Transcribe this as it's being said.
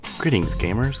Greetings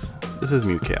gamers, this is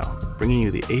Mewcow, bringing you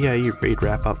the AIE raid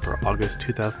wrap-up for August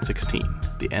 2016,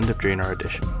 the End of Draenor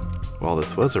edition. While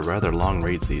this was a rather long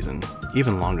raid season,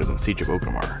 even longer than Siege of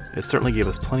Orgrimmar, it certainly gave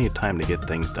us plenty of time to get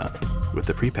things done. With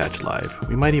the pre-patch live,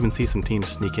 we might even see some teams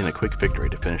sneak in a quick victory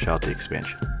to finish out the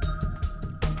expansion.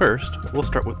 First, we'll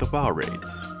start with the WoW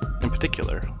raids, in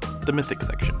particular, the Mythic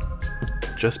section.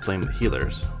 Just blame the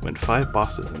healers, went 5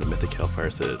 bosses into Mythic Hellfire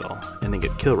Citadel, ending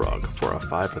at Kilrog for a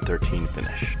 5 of 13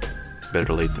 finish.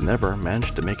 Better late than never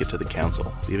managed to make it to the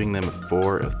council, leaving them with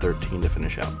 4 of 13 to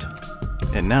finish out.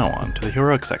 And now on to the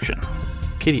Heroic section.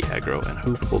 Kitty Aggro and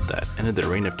Who Pulled That ended their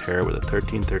reign of terror with a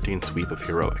 13-13 sweep of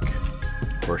Heroic.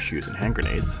 Horseshoes and Hand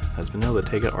Grenades has been able to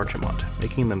take out Archimont,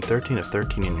 making them 13 of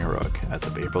 13 in Heroic as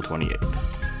of April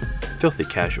 28th. Filthy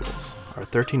Casuals are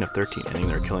 13 of 13, ending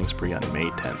their killing spree on May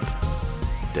 10th.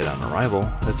 Dead on Arrival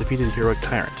has defeated Heroic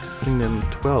Tyrant, putting them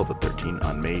 12 of 13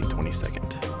 on May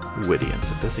 22nd. Witty and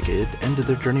Sophisticated ended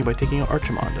their journey by taking out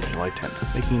Archimond on July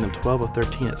 10th, making them 12 of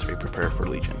 13 as they prepare for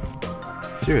Legion.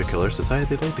 Serial Killers decided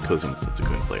they liked the coziness of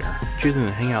Sukun's lair, choosing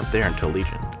to hang out there until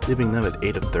Legion, leaving them at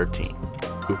 8 of 13.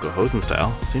 Uko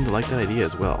Hosenstyle seemed to like that idea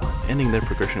as well, ending their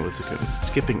progression with Sukun,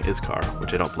 skipping Iskar,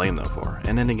 which I don't blame them for,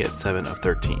 and ending at 7 of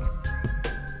 13.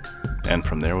 And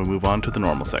from there we move on to the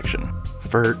normal section.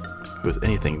 Fert, who is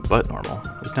anything but normal,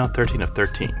 is now 13 of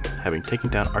 13, having taken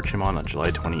down Archimon on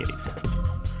July 28th.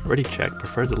 Ready Check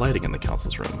preferred the lighting in the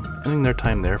council's room, ending their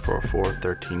time there for a 4 of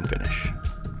 13 finish.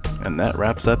 And that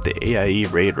wraps up the AIE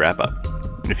raid wrap-up.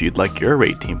 If you'd like your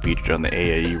raid team featured on the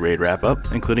AIE raid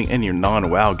wrap-up, including any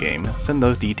non-WoW game, send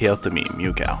those details to me,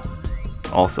 Mewcow.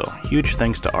 Also, huge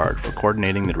thanks to Ard for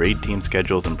coordinating the raid team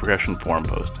schedules and progression forum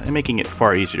post, and making it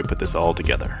far easier to put this all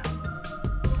together.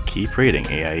 Keep raiding,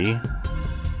 AIE.